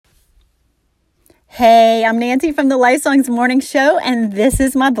Hey, I'm Nancy from the Life Songs Morning Show, and this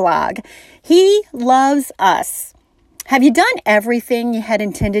is my blog. He loves us. Have you done everything you had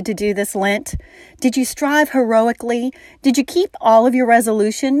intended to do this Lent? Did you strive heroically? Did you keep all of your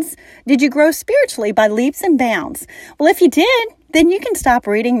resolutions? Did you grow spiritually by leaps and bounds? Well, if you did, then you can stop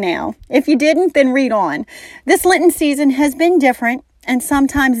reading now. If you didn't, then read on. This Lenten season has been different and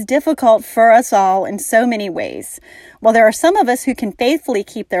sometimes difficult for us all in so many ways. While there are some of us who can faithfully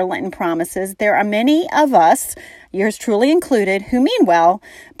keep their Lenten promises, there are many of us, yours truly included, who mean well,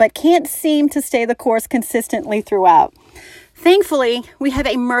 but can't seem to stay the course consistently throughout. Thankfully, we have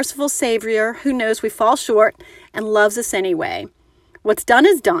a merciful Savior who knows we fall short and loves us anyway. What's done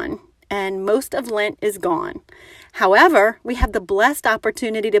is done, and most of Lent is gone. However, we have the blessed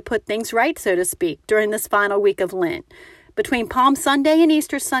opportunity to put things right, so to speak, during this final week of Lent. Between Palm Sunday and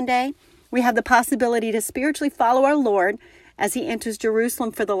Easter Sunday, we have the possibility to spiritually follow our Lord as he enters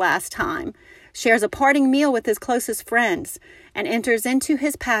Jerusalem for the last time, shares a parting meal with his closest friends, and enters into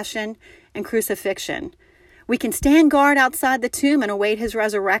his passion and crucifixion. We can stand guard outside the tomb and await his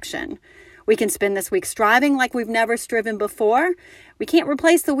resurrection. We can spend this week striving like we've never striven before. We can't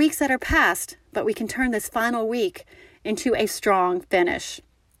replace the weeks that are past, but we can turn this final week into a strong finish.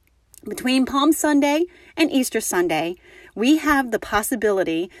 Between Palm Sunday and Easter Sunday, we have the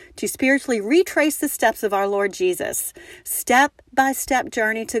possibility to spiritually retrace the steps of our Lord Jesus, step-by-step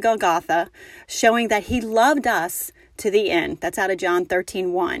journey to Golgotha, showing that he loved us to the end. That's out of John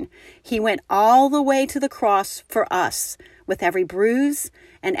 13:1. He went all the way to the cross for us, with every bruise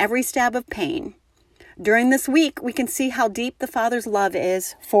and every stab of pain. During this week, we can see how deep the Father's love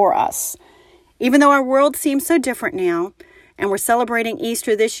is for us. Even though our world seems so different now, and we're celebrating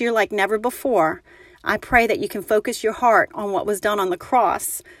Easter this year like never before, I pray that you can focus your heart on what was done on the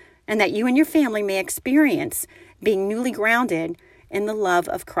cross and that you and your family may experience being newly grounded in the love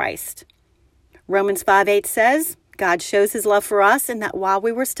of Christ. Romans 5:8 says, God shows his love for us in that while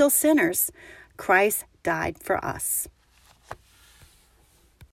we were still sinners, Christ died for us.